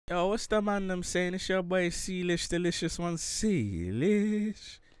Yo, what's the man them saying? It's your boy Sealish, delicious one,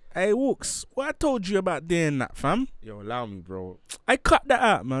 Sealish. Hey, Walkz, what I told you about doing that, fam? Yo, allow me, bro. I cut that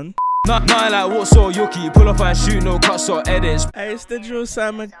out, man. Not like Walkz or Yuki, pull up and shoot, no cuts or edits. Hey, it's the Drew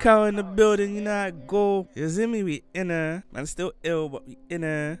Simon Cow in the building, you know how I go. You see me, we inner. Man, still ill, but we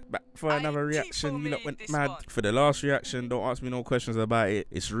inner. Back for another reaction. You lot went mad. For the last reaction, don't ask me no questions about it.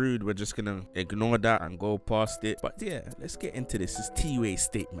 It's rude, we're just gonna ignore that and go past it. But yeah, let's get into this. It's Teeway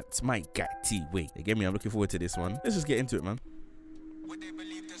statements. My guy, Teeway. Hey, get me, I'm looking forward to this one. Let's just get into it, man.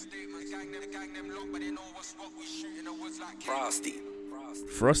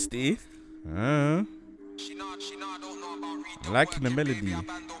 Frosty. I liking the melody.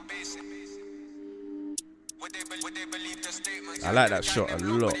 I like that shot a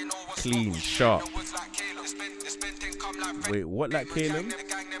lot. Clean, sharp. Wait, what like Caleb?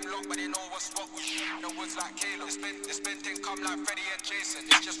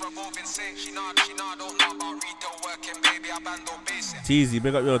 Teasy,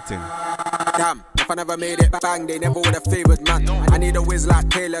 big up your thing. Damn, if I never made it bang, they never would have favored man. I need a whiz like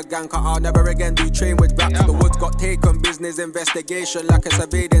Taylor gang, cause I'll never again do train with raps. The woods got taken, business investigation like a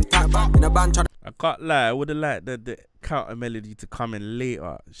surveying tap. In a band trying. I can't lie, I would have liked the counter melody to come in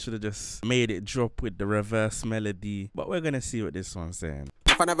later. Should have just made it drop with the reverse melody. But we're gonna see what this one's saying.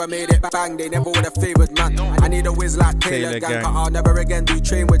 If I never made it bang, they never would have favored man. I need a whiz like Taylor gang, cause I'll never again do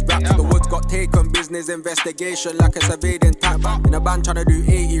train with raps. The woods got taken, business investigation like a surveying tap. In a band trying to do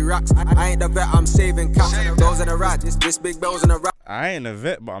 80 racks. I ain't the vet, I'm saving cash. Those in the ride, this big bells in the rap. I ain't a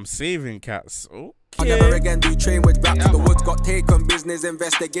vet, but I'm saving cats. Oh. I never again do train with raps. The woods got taken, business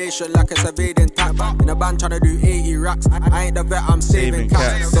investigation like a surveying tap. In a band trying to do 80 racks. I ain't the vet, I'm saving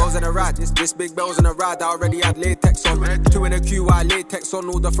cash. Those in the ride, this big bells in the ride. I already had latex on. 2 in a QI latex on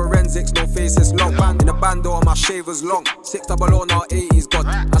all the forensics, no faces long. In the band door, my shavers long. 600 now 80's gone.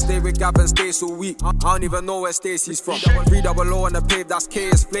 I stay with Gav and Stace all week. I don't even know where Stacey's from. 300 on the pave, that's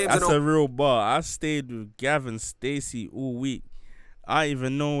KS Flames. That's a real bar. I stayed with Gav and Stacey all week. I don't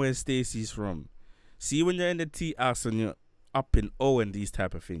even know where Stacey's from. See, when you're in the tea house and you're up in O and these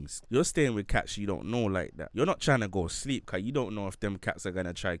type of things, you're staying with cats you don't know like that. You're not trying to go sleep because you don't know if them cats are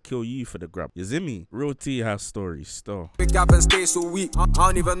gonna try kill you for the grab. You see me? Real tea house stories still. Big Gab and Stace all week. I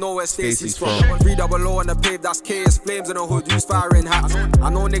don't even know where Stacey's from. 300 on the pave, that's KS Flames in the hood. Who's firing hats? I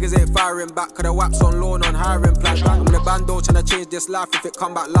know niggas ain't firing back cause the waps on loan on hiring plan. I'm in the bando trying to change this life. If it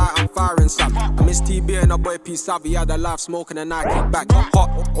come back light, I'm firing some. I miss TB and a boy P Savvy. Had a life smoking a night kick back.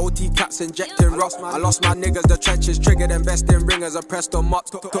 Hot OT cats injecting rocks. I lost my niggas, the trenches triggered, investing ringers. I pressed on mops,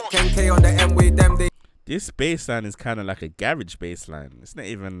 took 10K on the M-way, them they. This bass line is kind of like a garage bass line. It's not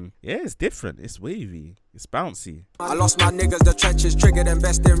even, yeah, it's different. It's wavy. It's bouncy. I lost my niggas, the trenches triggered,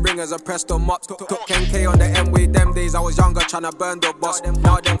 investing ringers. I pressed on mops, took 10K on the M-way, them days. I was younger, trying to burn the boss.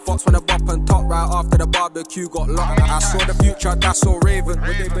 Now them fox when the bop and top right after the barbecue got locked. I saw the future, that's so Raven.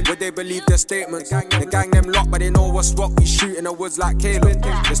 Would they believe their statements? The gang them locked, but they know what's what. We shoot in the woods like Caleb.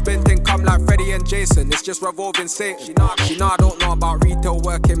 The spin thing come like Freddie and Jason. It's just revolving Satan. She know I don't know about retail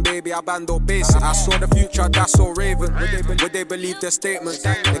working, baby. I bando basic. I saw the future, that's so Raven. Would they believe their statements?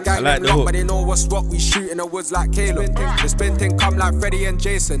 The gang them locked, but they know what's what. We shoot in the woods like Caleb. The spin thing come like Freddie and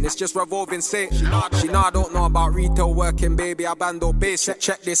Jason. It's just revolving Satan. She know I don't know about retail working, baby. I bando basic.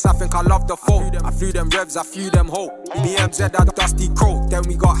 Check this, I think I love the phone. I flew them revs, I flew them whole. BMZ that dusty crow. Then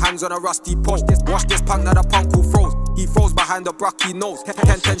we got hands on a rusty pole. Watch this punk that the punk who froze. He froze behind the Brucky nose.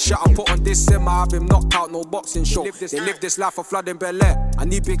 10 shit I put on this simmer. I've been knocked out, no boxing show. They live this life for flooding Bel Air. I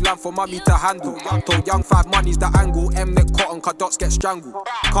need big land for mommy to handle. Told young 5 money's the angle. M-neck cotton, cause dots get strangled.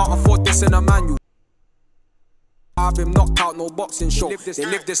 Can't afford this in a manual. I've been knocked out, no boxing show. They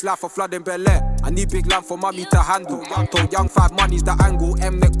live this life for flooding Bel Air. I need big land for mommy to handle. Told young 5 money's the angle.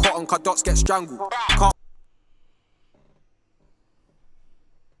 M-neck cotton, cause dots get strangled.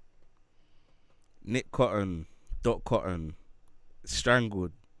 Nick Cotton, Dot Cotton,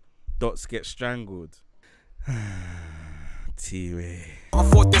 strangled, dots get strangled. Teeway. I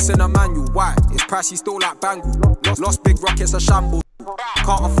thought this in a manual, why? It's pricey still like Bangle. Lost big rockets a shambles.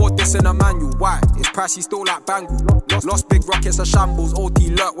 Can't afford this in a manual, why? It's pricey still like Bangle. Lost big rockets a shambles.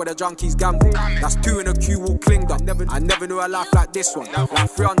 OT lurk where the junkies gamble. That's 2 in a queue all clinged up. I never knew a life like this one. Like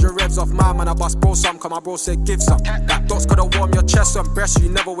 300 revs off my man, I bust bro some, cause my bro said give some. That dots coulda warm your chest and breast, you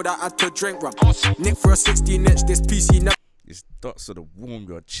never woulda had to drink rum. Nick for a 16-inch, this PC never. This dots woulda warm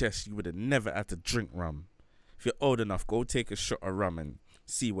your chest, you woulda never had to drink rum. If you're old enough, go take a shot of rum and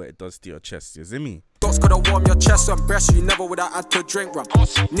see what it does to your chest, you see me? Dots coulda warm your chest and breast, you never woulda had to drink rum.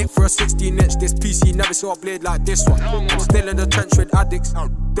 Nick for a 16-inch, this PC never saw a blade like this one. I'm still in the trench with addicts.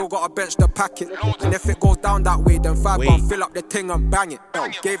 still gotta bench the packet. And if it goes down that way, then 5 gon' fill up the ting and bang it.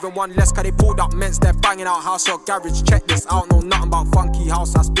 Gave him one less cause they pulled up ments, they're banging out house or garage. Check this out, know nothing about funky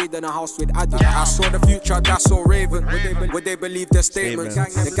house. I stayed in a house with Addy. I saw the future, that's so Raven. Would they believe their statements?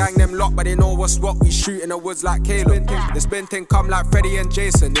 The gang them locked, but they know what's what. We shoot in the woods like Caleb. The spin thing come like Freddie and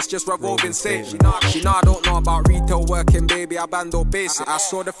Jason. It's just revolving stage. She know I don't know about retail working, baby. I bando basic. I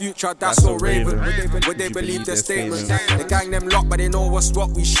saw the future, that's so Raven. Would they believe their statements? The gang them locked, but they know what's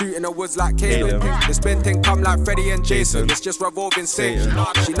what. We shoot in the woods like Caleb. The spin thing come like Freddie and Jason. It's just revolving stage.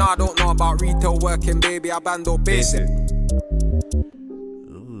 She know I don't know about retail working, baby. I bando basic.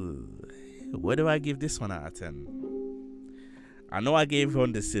 Ooh. What do I give this one out of 10? I know I gave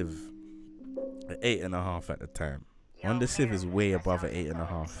Honda Civ an 8.5 at the time. Honda Civ is way above an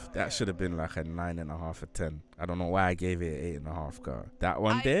 8.5. That should have been like a 9.5 or 10. I don't know why I gave it an 8.5, girl. That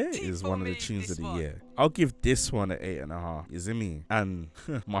one there is one of the tunes of the year. I'll give this one an 8.5. You see me? And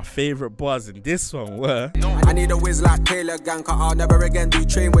my favorite bars in this one were, I need a whiz like Taylor gang, cause I'll never again do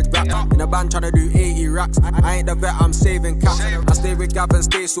train with rap. In a band trying to do 80 racks. I ain't the vet, I'm saving cash. I stay with Gab and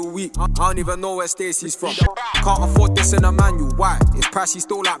Stace all week. I don't even know where Stacey's from. Can't afford this in a manual. Why? It's pricey,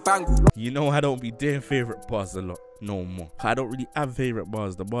 still like Bangle. You know I don't be doing favorite bars a lot no more. I don't really have favorite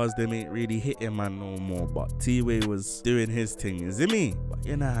bars. The bars them ain't really hitting man no more. But Teeway was doing his thing, you see me? But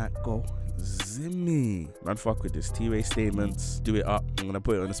you know how it go. Zimmy. Man, fuck with this. Teeway statements. Do it up. I'm gonna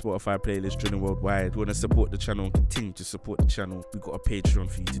put it on the Spotify playlist, Drilling Worldwide. If you wanna support the channel and continue to support the channel, we got a Patreon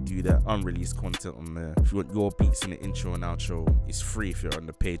for you to do that. Unreleased content on there. If you want your beats in the intro and outro, it's free if you're on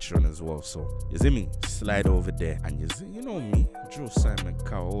the Patreon as well. So, you see me? Slide over there. And you know me, Joe Simon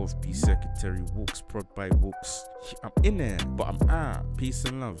Cow, OFB Secretary, Walkz, prod by Walkz. I'm in there, but I'm out. Peace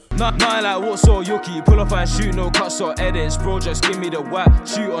and love. Nothing like Walkz or Yuki. Pull up and shoot, no cuts or edits. Bro, just give me the whack.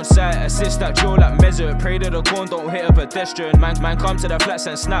 Shoot on sight, assist that Joe like measure. Pray that the corn don't hit a pedestrian. Man come to the flats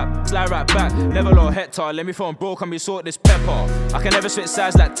and snap. Slide right back, never low hectare. Let me phone bro, can we sort this pepper? I can never switch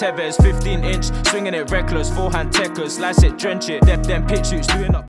size like Tevez. 15-inch, swinging it reckless. Forehand techers, slice it, drench it. Them pitch shoots, doing up.